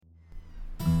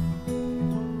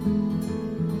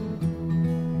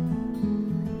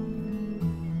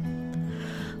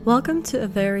Welcome to a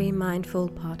very mindful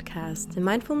podcast, the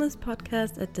mindfulness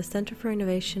podcast at the Center for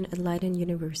Innovation at Leiden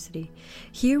University.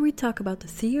 Here we talk about the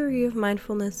theory of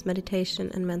mindfulness, meditation,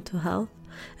 and mental health,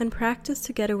 and practice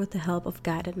together with the help of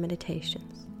guided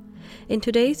meditations. In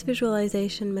today's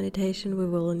visualization meditation, we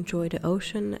will enjoy the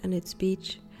ocean and its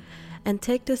beach, and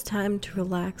take this time to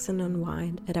relax and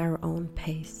unwind at our own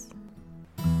pace.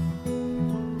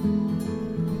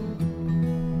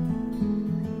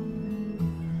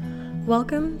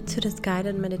 Welcome to this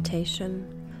guided meditation,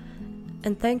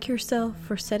 and thank yourself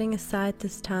for setting aside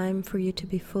this time for you to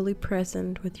be fully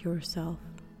present with yourself.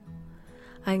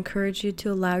 I encourage you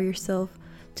to allow yourself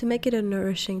to make it a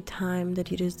nourishing time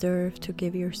that you deserve to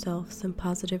give yourself some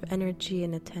positive energy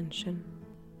and attention.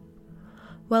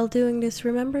 While doing this,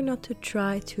 remember not to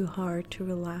try too hard to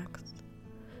relax.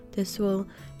 This will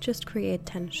just create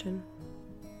tension.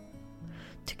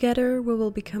 Together, we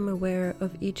will become aware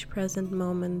of each present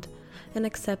moment and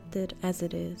accept it as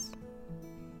it is.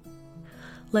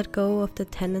 Let go of the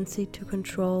tendency to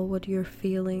control what you're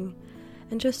feeling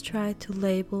and just try to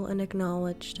label and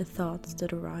acknowledge the thoughts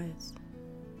that arise.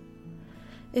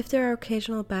 If there are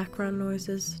occasional background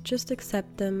noises, just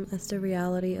accept them as the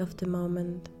reality of the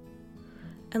moment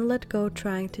and let go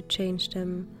trying to change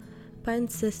them by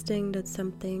insisting that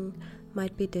something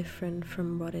might be different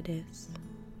from what it is.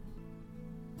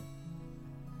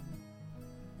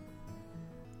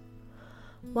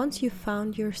 Once you've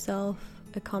found yourself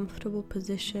a comfortable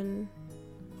position,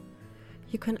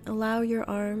 you can allow your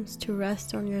arms to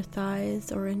rest on your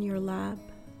thighs or in your lap.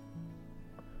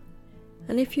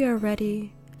 And if you are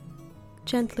ready,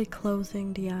 gently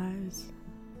closing the eyes.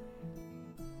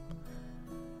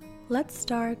 Let's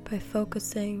start by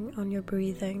focusing on your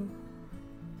breathing.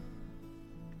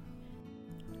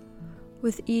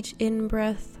 With each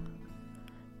in-breath,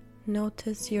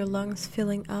 notice your lungs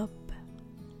filling up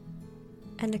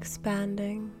and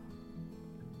expanding.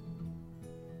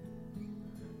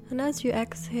 And as you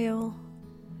exhale,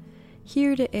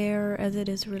 hear the air as it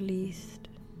is released.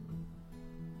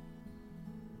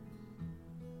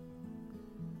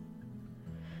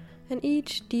 And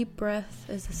each deep breath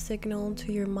is a signal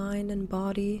to your mind and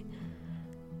body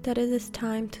that it is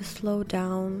time to slow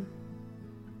down,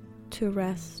 to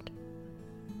rest.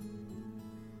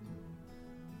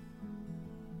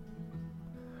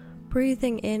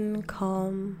 Breathing in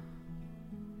calm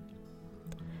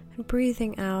and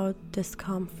breathing out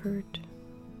discomfort.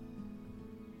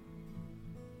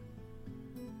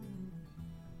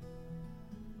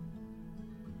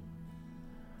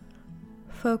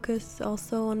 Focus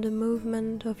also on the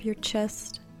movement of your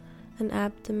chest and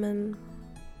abdomen,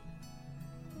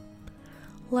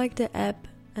 like the ebb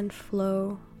and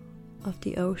flow of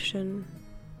the ocean,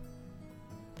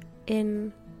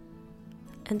 in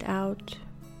and out.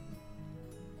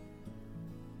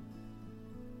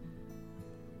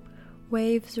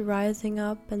 Waves rising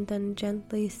up and then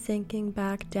gently sinking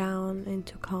back down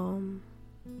into calm.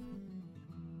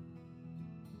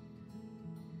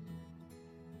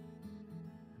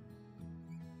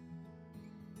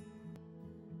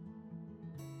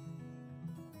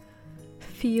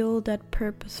 Feel that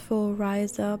purposeful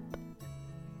rise up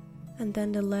and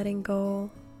then the letting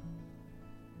go,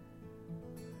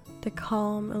 the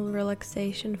calm and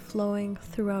relaxation flowing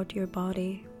throughout your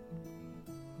body.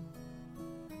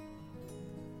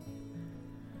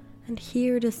 And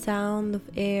hear the sound of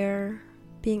air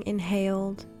being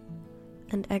inhaled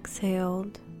and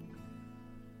exhaled,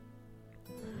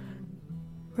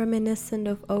 reminiscent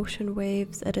of ocean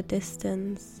waves at a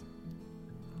distance,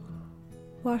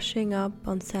 washing up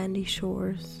on sandy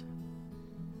shores.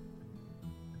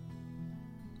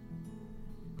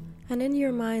 And in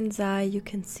your mind's eye, you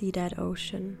can see that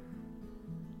ocean,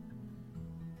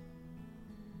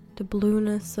 the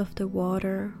blueness of the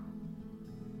water,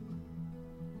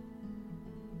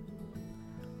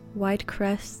 white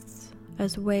crests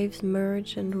as waves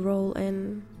merge and roll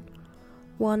in,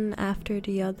 one after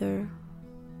the other,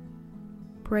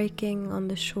 breaking on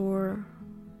the shore,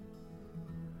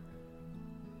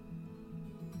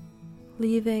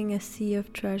 leaving a sea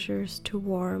of treasures to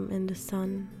warm in the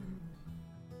sun.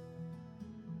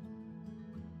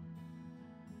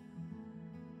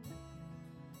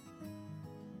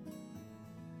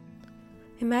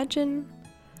 Imagine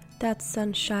that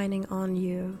sun shining on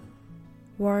you,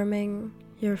 warming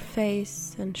your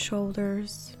face and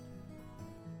shoulders.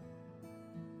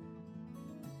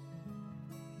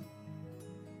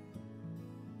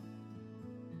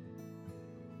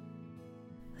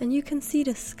 And you can see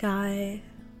the sky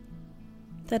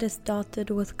that is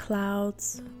dotted with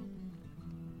clouds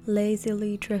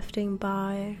lazily drifting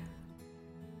by.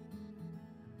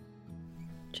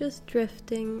 just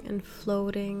drifting and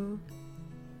floating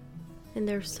in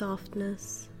their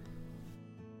softness.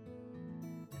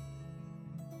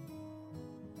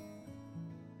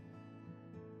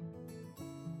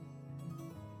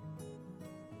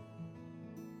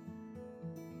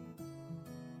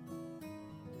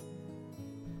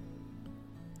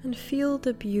 And feel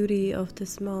the beauty of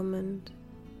this moment.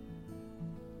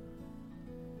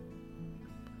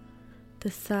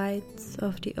 The sights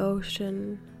of the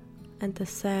ocean and the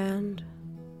sand.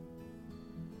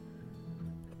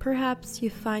 Perhaps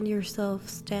you find yourself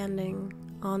standing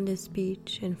on this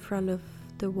beach in front of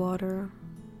the water.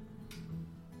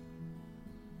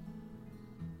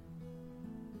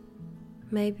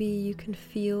 Maybe you can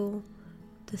feel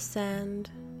the sand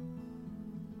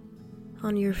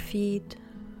on your feet.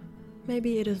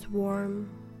 Maybe it is warm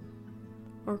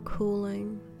or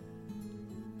cooling.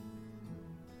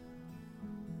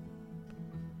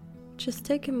 Just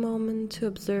take a moment to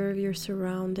observe your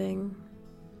surrounding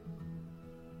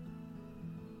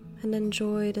and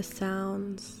enjoy the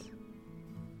sounds,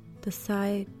 the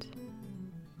sight,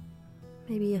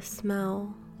 maybe a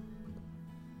smell,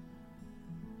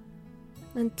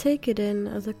 and take it in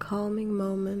as a calming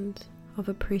moment of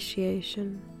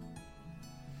appreciation.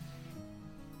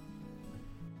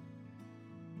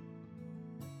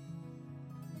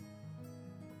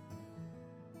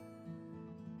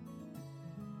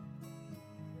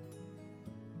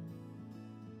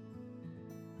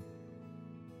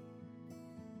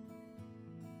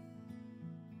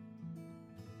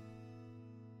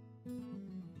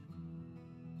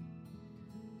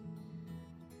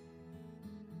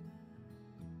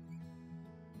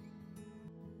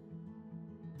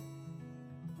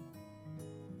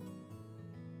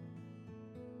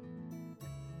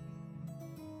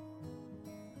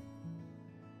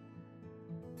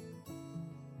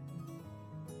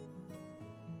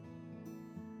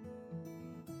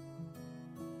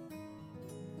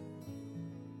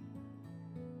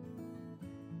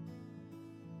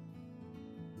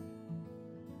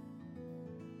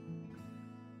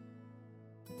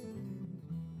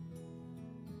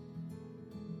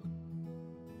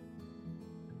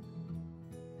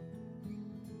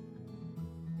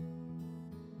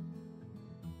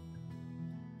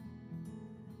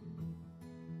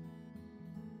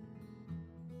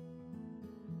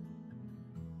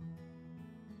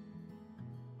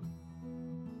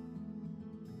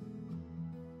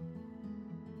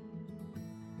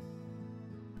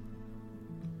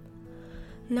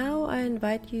 Now I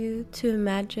invite you to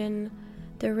imagine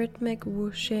the rhythmic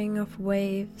whooshing of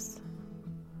waves,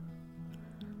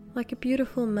 like a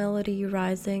beautiful melody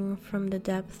rising from the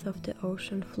depth of the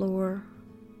ocean floor.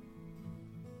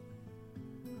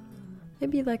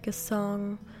 Maybe like a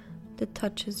song that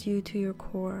touches you to your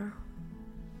core.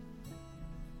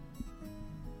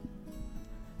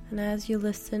 And as you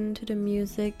listen to the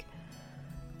music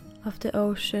of the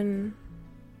ocean,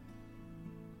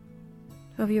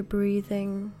 of your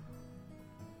breathing,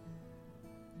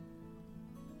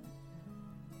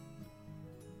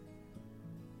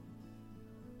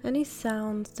 any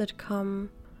sounds that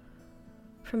come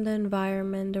from the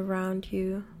environment around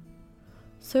you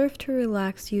serve to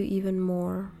relax you even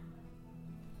more.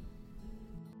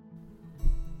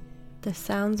 The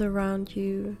sounds around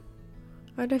you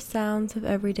are the sounds of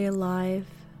everyday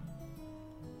life,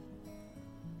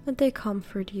 and they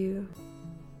comfort you,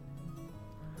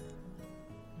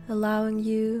 allowing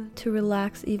you to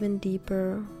relax even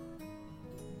deeper.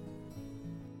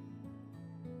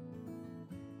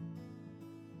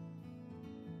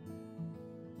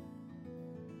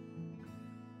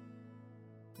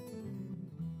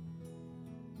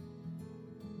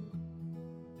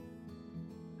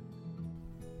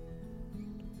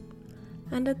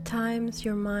 And at times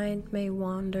your mind may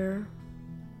wander,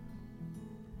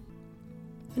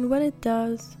 and when it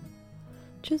does,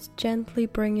 just gently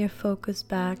bring your focus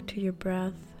back to your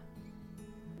breath,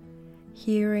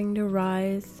 hearing the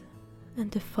rise and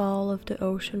the fall of the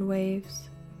ocean waves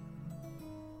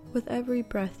with every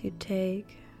breath you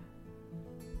take,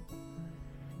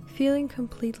 feeling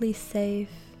completely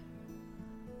safe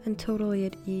and totally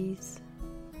at ease.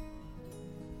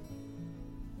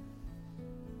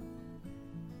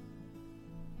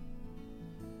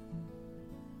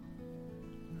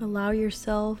 Allow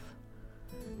yourself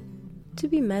to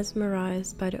be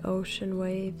mesmerized by the ocean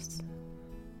waves,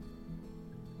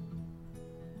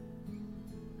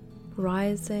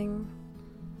 rising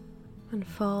and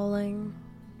falling,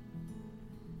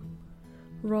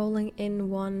 rolling in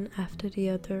one after the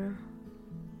other,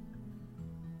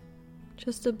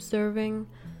 just observing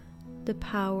the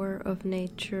power of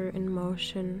nature in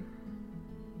motion.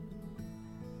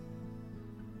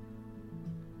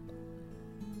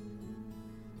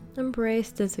 Embrace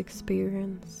this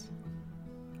experience,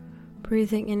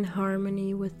 breathing in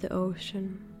harmony with the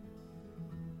ocean.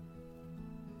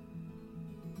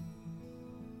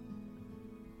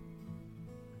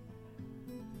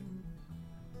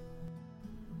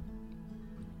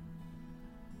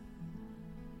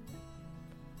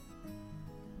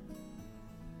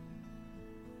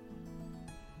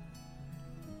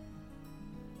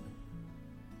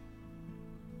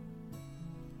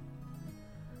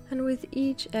 And with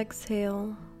each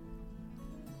exhale,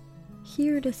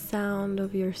 hear the sound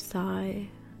of your sigh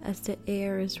as the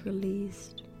air is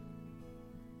released,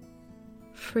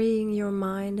 freeing your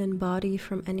mind and body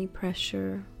from any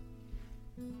pressure,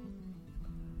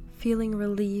 feeling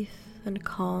relief and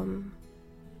calm,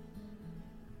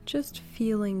 just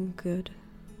feeling good.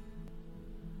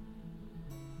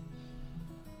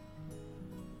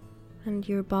 And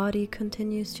your body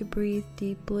continues to breathe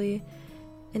deeply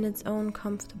in its own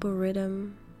comfortable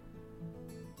rhythm,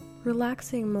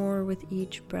 relaxing more with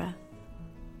each breath.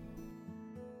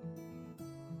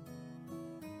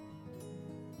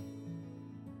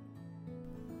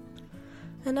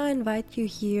 And I invite you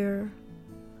here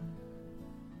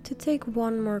to take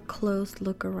one more close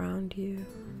look around you.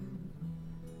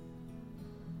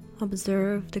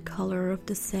 Observe the color of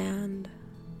the sand,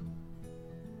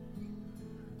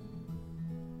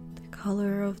 the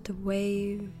color of the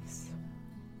waves.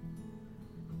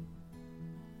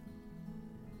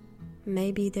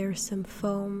 Maybe there's some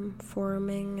foam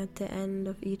forming at the end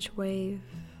of each wave.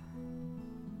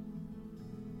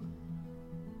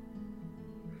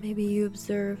 Maybe you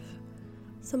observe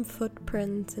some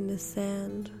footprints in the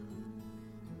sand.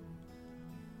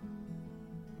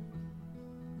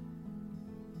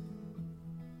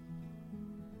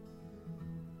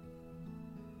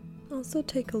 Also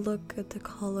take a look at the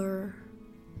color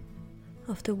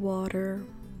of the water.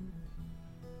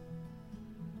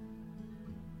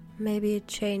 Maybe it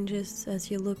changes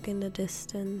as you look in the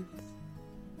distance.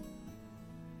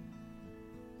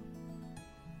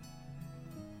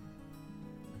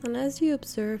 And as you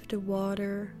observe the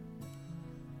water,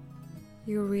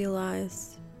 you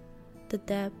realize the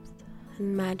depth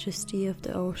and majesty of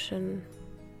the ocean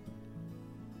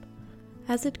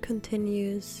as it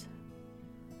continues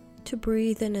to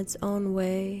breathe in its own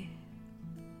way,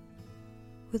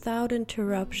 without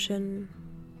interruption,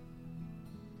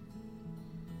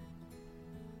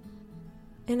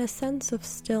 in a sense of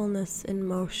stillness in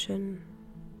motion.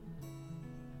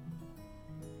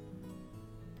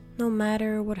 No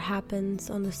matter what happens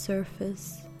on the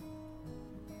surface,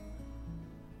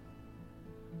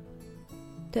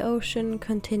 the ocean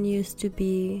continues to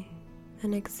be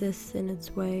and exists in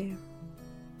its way,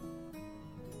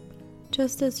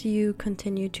 just as you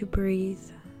continue to breathe,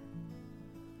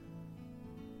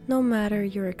 no matter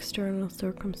your external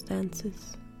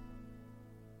circumstances.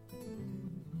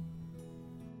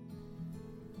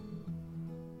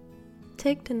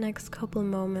 Take the next couple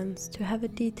moments to have a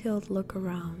detailed look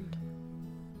around.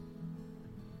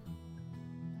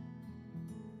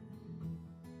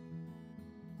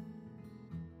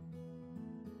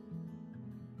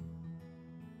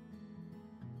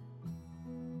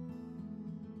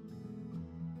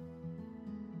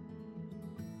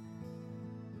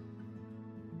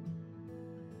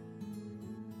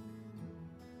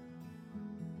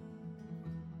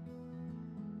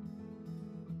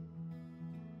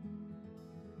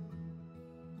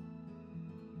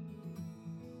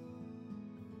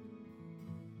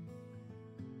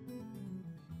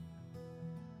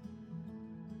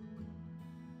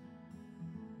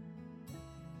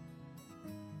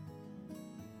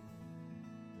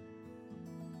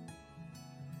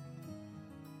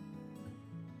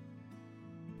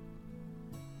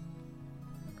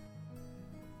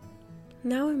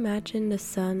 Now imagine the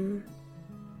sun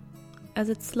as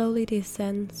it slowly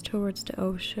descends towards the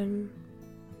ocean,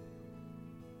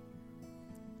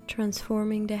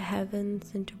 transforming the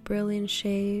heavens into brilliant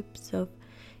shapes of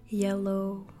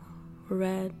yellow,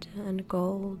 red, and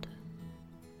gold.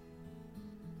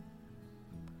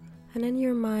 And in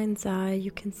your mind's eye, you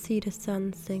can see the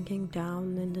sun sinking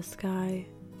down in the sky,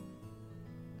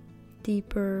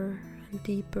 deeper and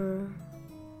deeper.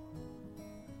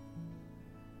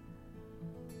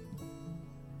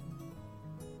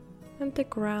 And the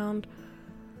ground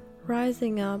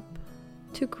rising up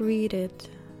to greet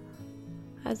it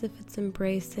as if it's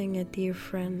embracing a dear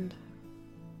friend.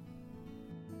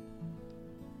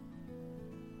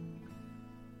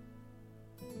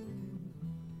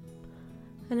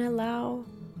 And allow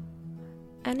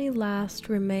any last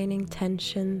remaining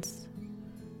tensions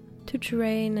to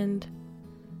drain and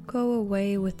go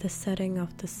away with the setting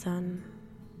of the sun.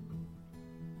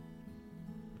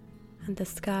 and the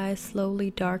sky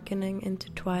slowly darkening into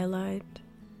twilight,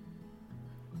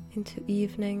 into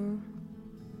evening,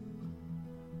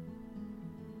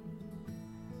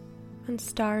 and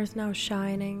stars now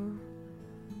shining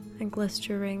and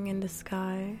glistering in the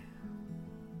sky,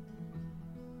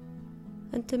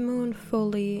 and the moon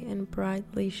fully and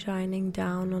brightly shining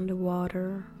down on the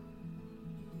water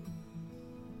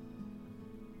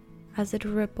as it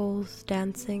ripples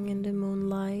dancing in the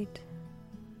moonlight.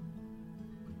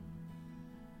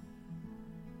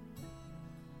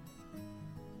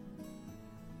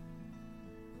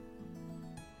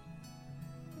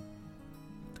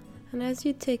 And as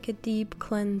you take a deep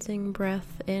cleansing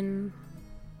breath in,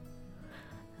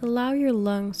 allow your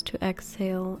lungs to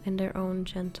exhale in their own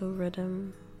gentle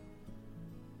rhythm,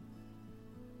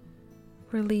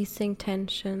 releasing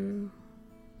tension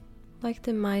like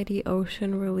the mighty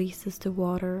ocean releases the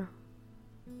water,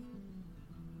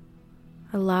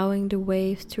 allowing the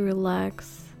waves to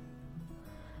relax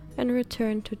and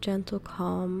return to gentle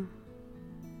calm.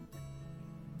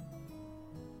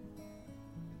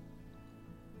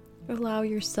 Allow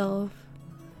yourself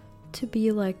to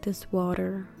be like this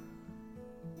water,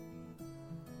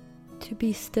 to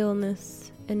be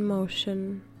stillness in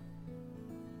motion.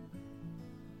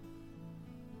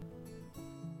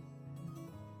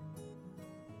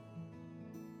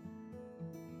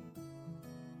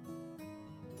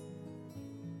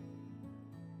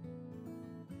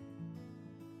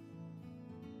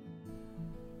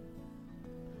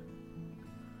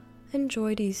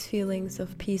 Enjoy these feelings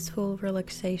of peaceful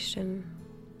relaxation,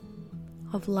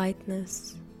 of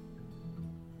lightness,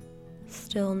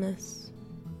 stillness,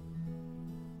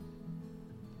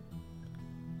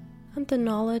 and the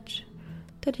knowledge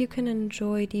that you can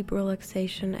enjoy deep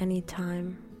relaxation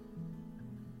anytime.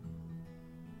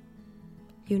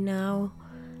 You now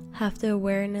have the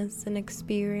awareness and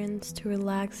experience to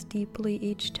relax deeply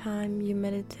each time you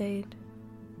meditate,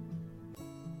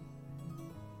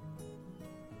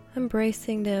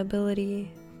 embracing the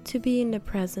ability to be in the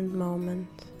present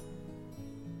moment.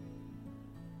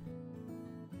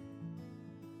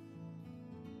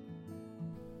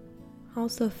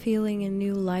 Also feeling a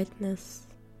new lightness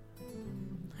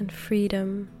and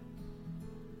freedom,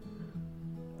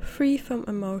 free from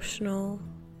emotional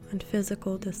and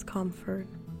physical discomfort.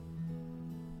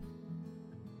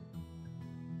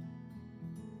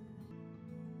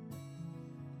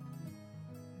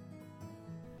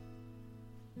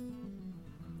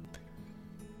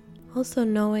 Also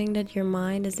knowing that your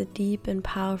mind is a deep and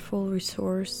powerful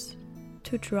resource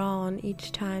to draw on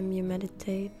each time you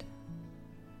meditate,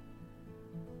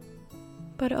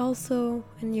 but also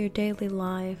in your daily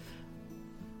life,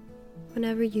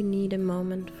 whenever you need a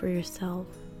moment for yourself.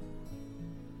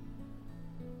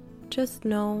 Just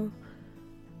know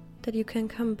that you can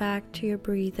come back to your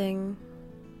breathing,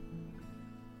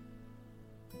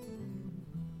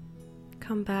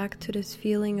 come back to this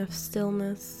feeling of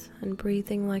stillness and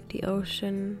breathing like the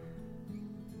ocean.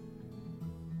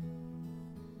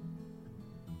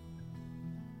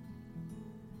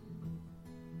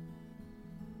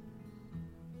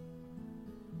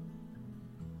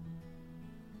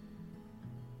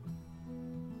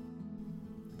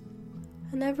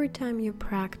 And every time you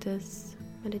practice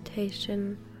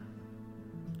meditation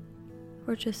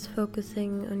or just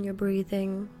focusing on your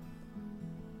breathing,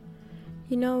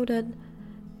 you know that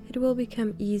it will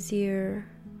become easier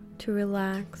to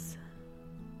relax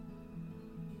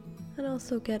and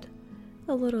also get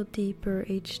a little deeper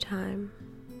each time.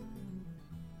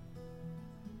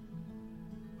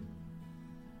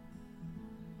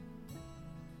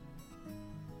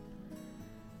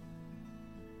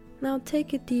 Now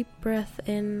take a deep breath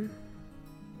in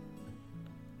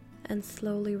and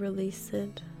slowly release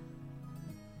it.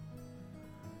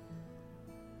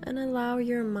 And allow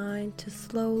your mind to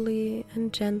slowly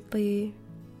and gently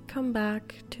come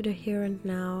back to the here and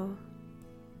now.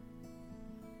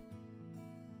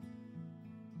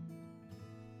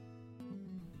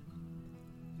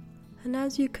 And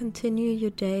as you continue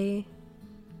your day,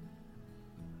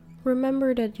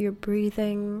 remember that your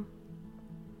breathing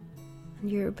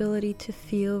and your ability to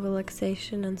feel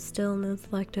relaxation and stillness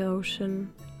like the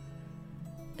ocean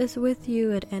is with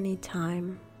you at any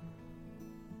time.